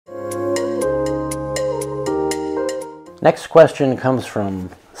Next question comes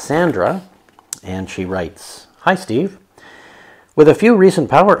from Sandra, and she writes, "Hi Steve. With a few recent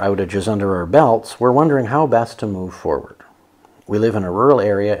power outages under our belts, we're wondering how best to move forward. We live in a rural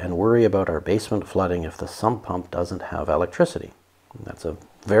area and worry about our basement flooding if the sump pump doesn't have electricity." That's a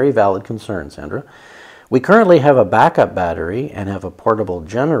very valid concern, Sandra. "We currently have a backup battery and have a portable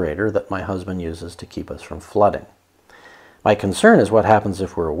generator that my husband uses to keep us from flooding. My concern is what happens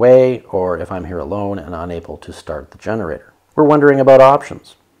if we're away or if I'm here alone and unable to start the generator. We're wondering about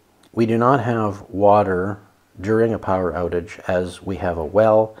options. We do not have water during a power outage as we have a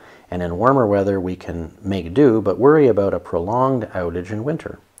well, and in warmer weather we can make do, but worry about a prolonged outage in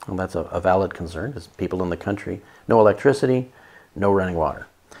winter." Well, that's a valid concern because people in the country, no electricity, no running water.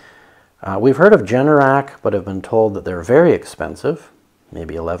 We've heard of Generac, but have been told that they're very expensive,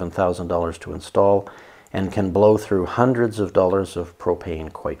 maybe $11,000 to install, and can blow through hundreds of dollars of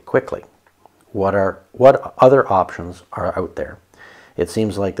propane quite quickly. What other options are out there? It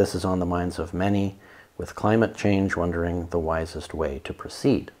seems like this is on the minds of many, with climate change wondering the wisest way to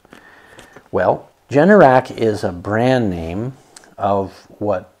proceed. Well, Generac is a brand name of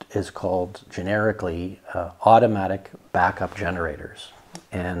what is called generically automatic backup generators.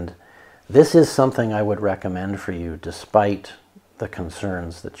 And this is something I would recommend for you despite the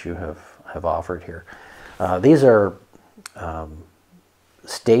concerns that you have offered here. These are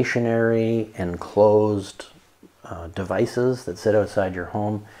stationary, enclosed devices that sit outside your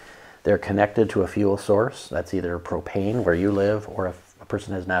home. They're connected to a fuel source. That's either propane where you live, or if a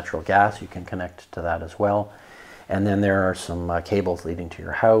person has natural gas, you can connect to that as well. And then there are some cables leading to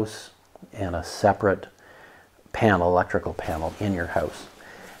your house and a separate panel, electrical panel in your house.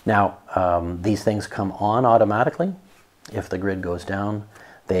 Now, these things come on automatically. If the grid goes down,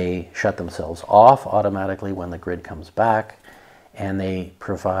 they shut themselves off automatically when the grid comes back, and they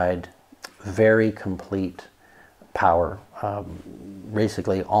provide very complete power,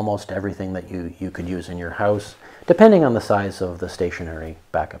 basically almost everything that you could use in your house, depending on the size of the stationary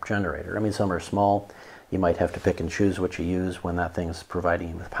backup generator. I mean, some are small. You might have to pick and choose what you use when that thing's providing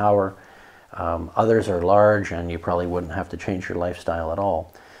you with power. Others are large, and you probably wouldn't have to change your lifestyle at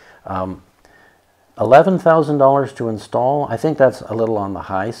all. $11,000 to install, I think that's a little on the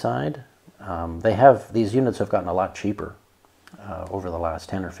high side. These units have gotten a lot cheaper over the last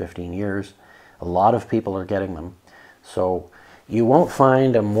 10 or 15 years. A lot of people are getting them. So you won't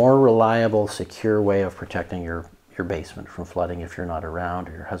find a more reliable, secure way of protecting your basement from flooding if you're not around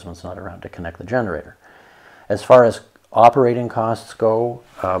or your husband's not around to connect the generator. As far as operating costs go,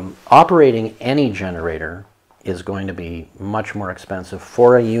 operating any generator is going to be much more expensive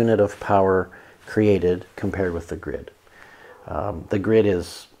for a unit of power created compared with the grid. The grid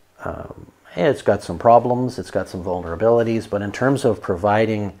is, it's got some problems, it's got some vulnerabilities, but in terms of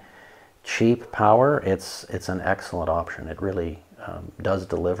providing cheap power, it's an excellent option. It really does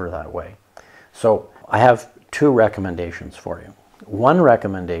deliver that way. So I have two recommendations for you. One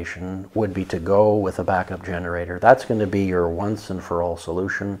recommendation would be to go with a backup generator. That's going to be your once and for all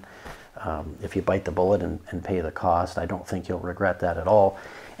solution. If you bite the bullet and pay the cost, I don't think you'll regret that at all.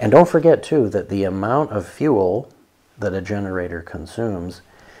 And don't forget too that the amount of fuel that a generator consumes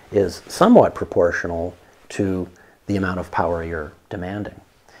is somewhat proportional to the amount of power you're demanding.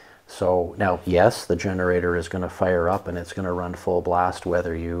 So now, yes, the generator is going to fire up and it's going to run full blast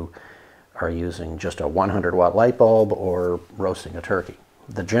whether you are using just a 100-watt light bulb or roasting a turkey.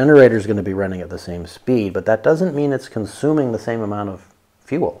 The generator is going to be running at the same speed, but that doesn't mean it's consuming the same amount of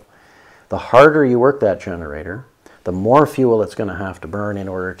fuel. The harder you work that generator, the more fuel it's going to have to burn in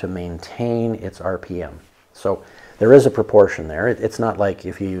order to maintain its RPM. So there is a proportion there. It's not like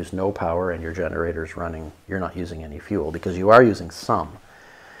if you use no power and your generator's running, you're not using any fuel, because you are using some.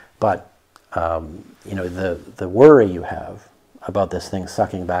 But you know, the worry you have about this thing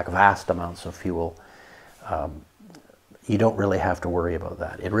sucking back vast amounts of fuel, you don't really have to worry about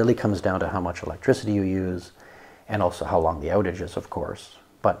that. It really comes down to how much electricity you use and also how long the outage is, of course.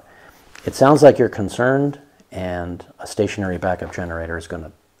 But it sounds like you're concerned, and a stationary backup generator is going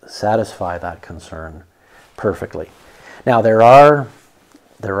to satisfy that concern perfectly. Now, there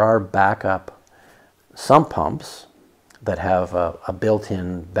are backup sump pumps that have a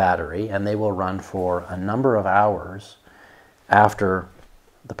built-in battery, and they will run for a number of hours after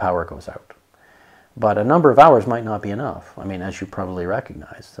the power goes out. But a number of hours might not be enough. I mean, as you probably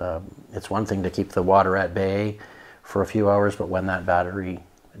recognize, it's one thing to keep the water at bay for a few hours, but when that battery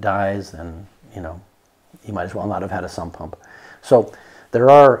dies, then, you know, you might as well not have had a sump pump. So there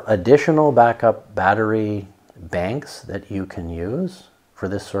are additional backup battery banks that you can use for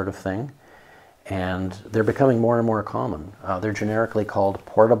this sort of thing, and they're becoming more and more common. They're generically called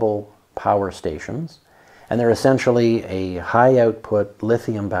portable power stations, And they're essentially a high output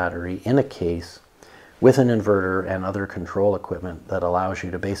lithium battery in a case with an inverter and other control equipment that allows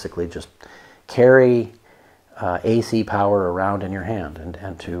you to basically just carry AC power around in your hand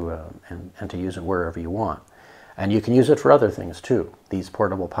and to use it wherever you want. And you can use it for other things too. These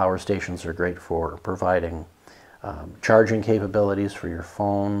portable power stations are great for providing charging capabilities for your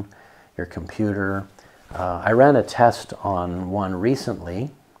phone, your computer. I ran a test on one recently,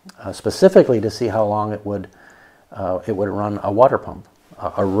 specifically to see how long it would run a water pump,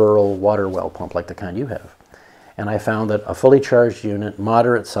 a rural water well pump like the kind you have. And I found that a fully charged unit,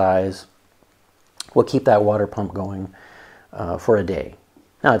 moderate size, will keep that water pump going for a day.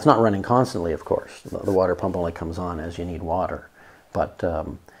 Now, it's not running constantly, of course. The water pump only comes on as you need water. But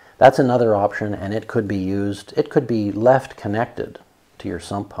that's another option, and it could be used, it could be left connected to your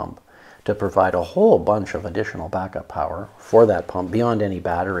sump pump to provide a whole bunch of additional backup power for that pump beyond any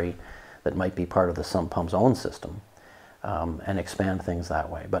battery that might be part of the sump pump's own system, and expand things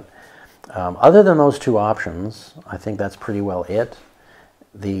that way. But other than those two options, I think that's pretty well it.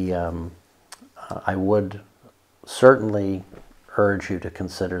 I would certainly urge you to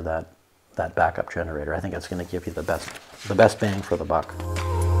consider that backup generator. I think it's going to give you the best bang for the buck.